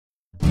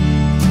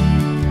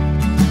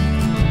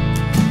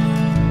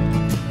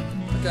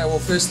Yeah, well,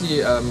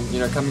 firstly,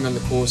 coming on the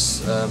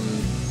course,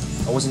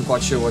 I wasn't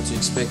quite sure what to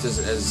expect,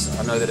 as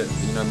I know that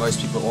most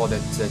people are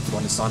that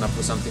want to sign up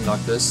for something like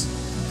this,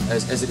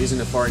 as it is in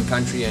a foreign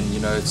country, and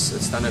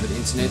it's done over the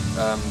internet.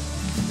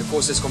 The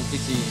course has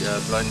completely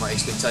blown my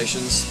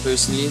expectations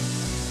personally.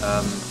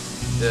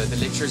 The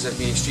lecturers have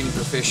been extremely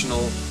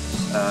professional.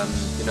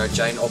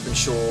 Jane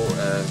Openshaw,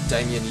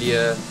 Damien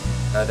Lear,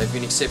 they've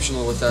been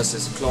exceptional with us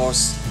as a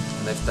class,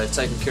 and they've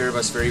taken care of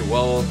us very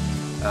well.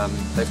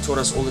 They've taught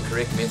us all the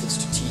correct methods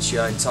to teach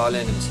here in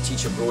Thailand and to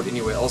teach abroad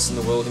anywhere else in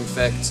the world, in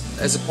fact.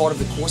 As a part of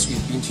the course,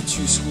 we've been to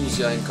 2 schools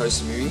here in Koh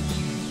Samui.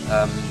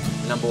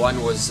 Number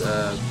 1 was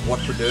Wat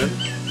Pradern,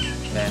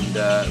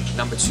 and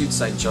number 2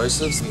 St.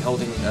 Joseph's. We're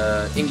holding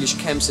English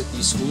camps at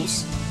these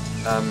schools.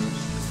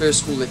 The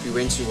first school that we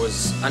went to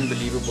was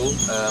unbelievable.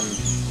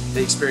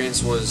 The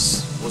experience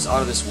was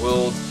out of this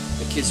world.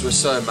 The kids were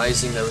so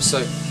amazing. They were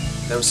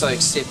so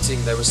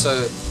accepting. They were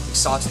so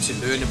excited to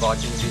learn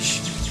about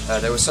English.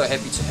 They were so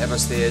happy to have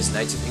us there as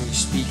native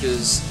English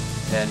speakers,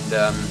 and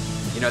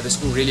the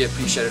school really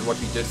appreciated what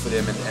we did for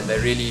them, and they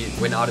really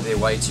went out of their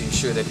way to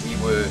ensure that we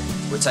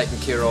were taken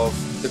care of.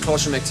 The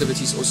classroom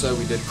activities also,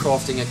 we did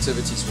crafting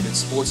activities, we did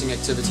sporting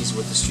activities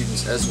with the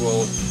students as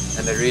well,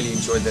 and they really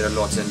enjoyed that a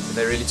lot, and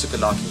they really took a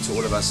liking to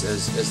all of us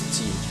as the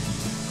team.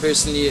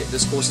 Personally,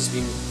 this course has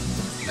been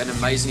an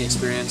amazing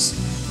experience.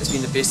 It's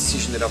been the best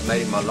decision that I've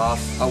made in my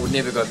life. I would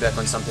never go back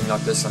on something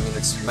like this. I mean,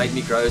 it's made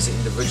me grow as an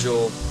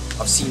individual.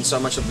 I've seen so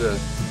much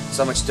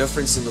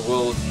difference in the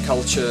world,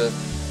 culture.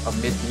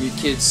 I've met new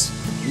kids,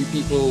 new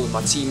people,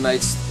 my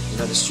teammates,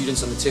 the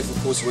students on the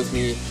TEFL course with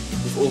me.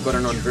 We've all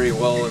gotten on very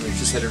well, and we've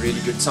just had a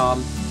really good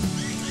time.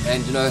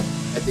 And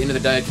at the end of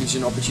the day, it gives you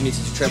an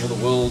opportunity to travel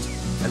the world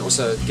and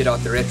also get out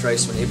the rat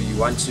race whenever you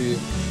want to.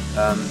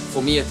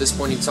 For me, at this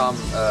point in time,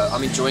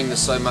 I'm enjoying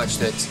this so much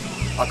that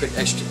I could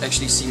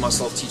actually see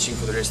myself teaching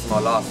for the rest of my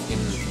life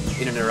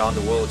in and around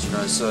the world.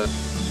 So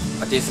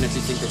I definitely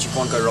think that you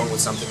can't go wrong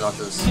with something like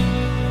this.